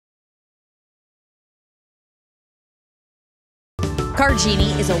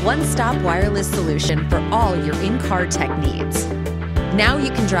CarrGenie is a one-stop wireless solution for all your in-car tech needs. Now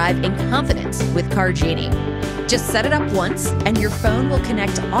you can drive in confidence with CarrGenie. Just set it up once and your phone will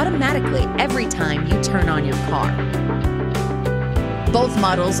connect automatically every time you turn on your car. Both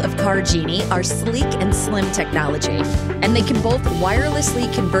models of CarrGenie are sleek and slim technology, and they can both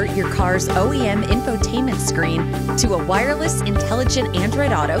wirelessly convert your car's OEM infotainment screen to a wireless intelligent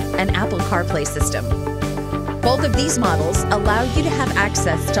Android Auto and Apple Carplay system. Both of these models allow you to have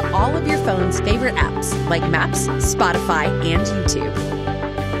access to all of your phone's favorite apps like Maps, Spotify, and YouTube.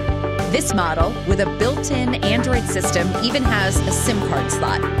 This model, with a built-in Android system, even has a SIM card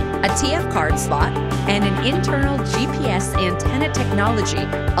slot, a TF card slot, and an internal GPS antenna technology,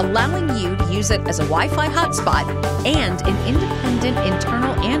 allowing you to use it as a Wi-Fi hotspot and an independent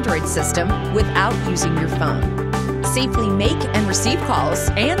internal Android system without using your phone. Safely make and receive calls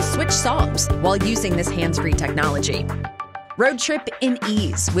and switch songs while using this hands-free technology. Road trip in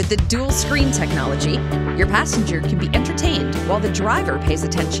ease with the dual screen technology. Your passenger can be entertained while the driver pays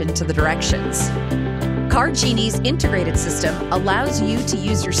attention to the directions. CarrGenie's integrated system allows you to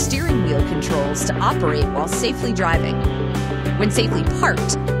use your steering wheel controls to operate while safely driving. When safely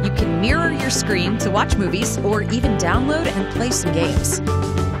parked, you can mirror your screen to watch movies or even download and play some games.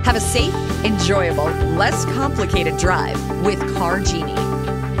 Have a safe, enjoyable, less complicated drive with CarrGenie.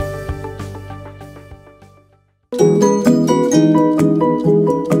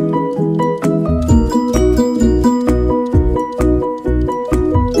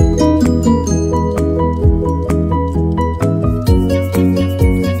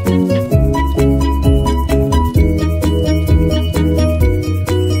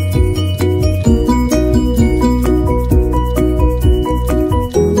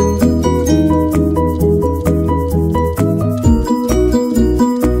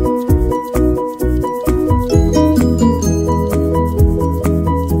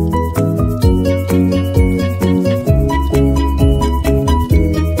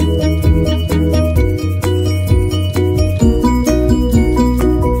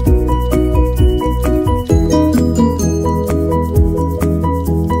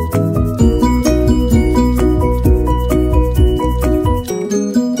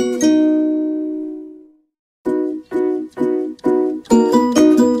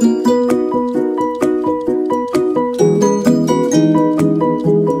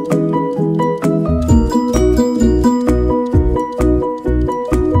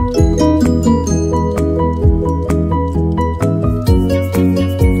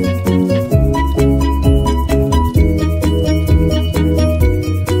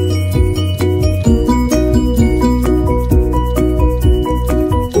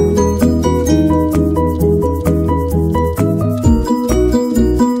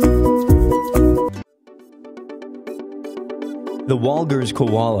 The Walgers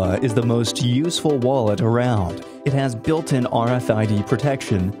Koala is the most useful wallet around. It has built-in RFID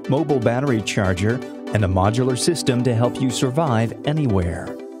protection, mobile battery charger, and a modular system to help you survive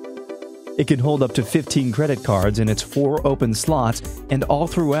anywhere. It can hold up to 15 credit cards in its 4 open slots and all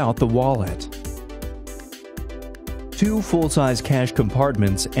throughout the wallet. 2 full-size cash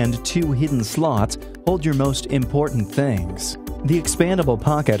compartments and 2 hidden slots hold your most important things. The expandable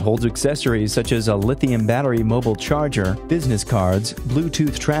pocket holds accessories such as a lithium battery mobile charger, business cards,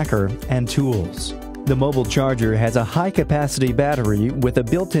 Bluetooth tracker, and tools. The mobile charger has a high-capacity battery with a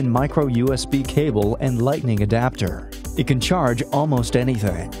built-in micro USB cable and lightning adapter. It can charge almost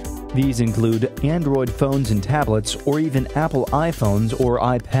anything. These include Android phones and tablets, or even Apple iPhones or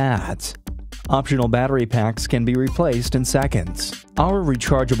iPads. Optional battery packs can be replaced in seconds. Our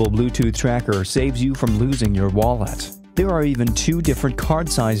rechargeable Bluetooth tracker saves you from losing your wallet. There are even 2 different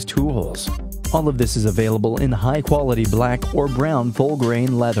card-size tools. All of this is available in high-quality black or brown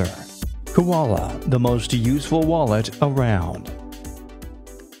full-grain leather. Koala, the most useful wallet around.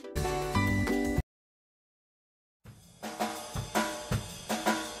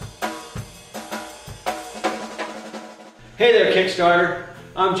 Hey there, Kickstarter.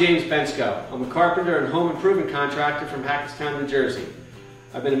 I'm James Bensko. I'm a carpenter and home improvement contractor from Hackettstown, New Jersey.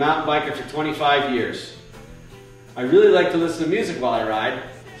 I've been a mountain biker for 25 years. I really like to listen to music while I ride,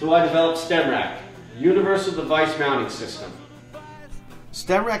 so I developed Stemrack, a universal device mounting system.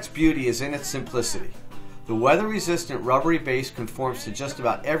 Stemrack's beauty is in its simplicity. The weather-resistant rubbery base conforms to just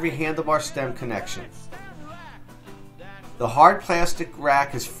about every handlebar stem connection. The hard plastic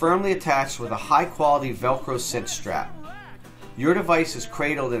rack is firmly attached with a high-quality Velcro cinch strap. Your device is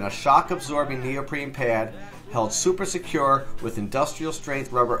cradled in a shock-absorbing neoprene pad held super secure with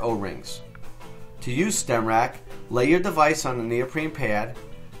industrial-strength rubber O-rings. To use Stemrack, lay your device on the neoprene pad,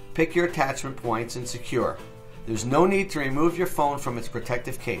 pick your attachment points, and secure. There's no need to remove your phone from its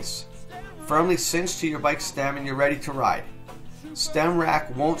protective case. Firmly cinched to your bike stem and you're ready to ride.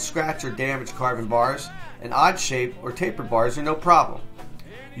 Stemrack won't scratch or damage carbon bars, and odd shape or tapered bars are no problem.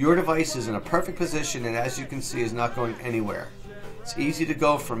 Your device is in a perfect position and, as you can see, is not going anywhere. It's easy to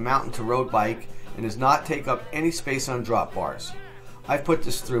go from mountain to road bike and does not take up any space on drop bars. I've put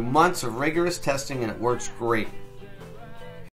this through months of rigorous testing and it works great.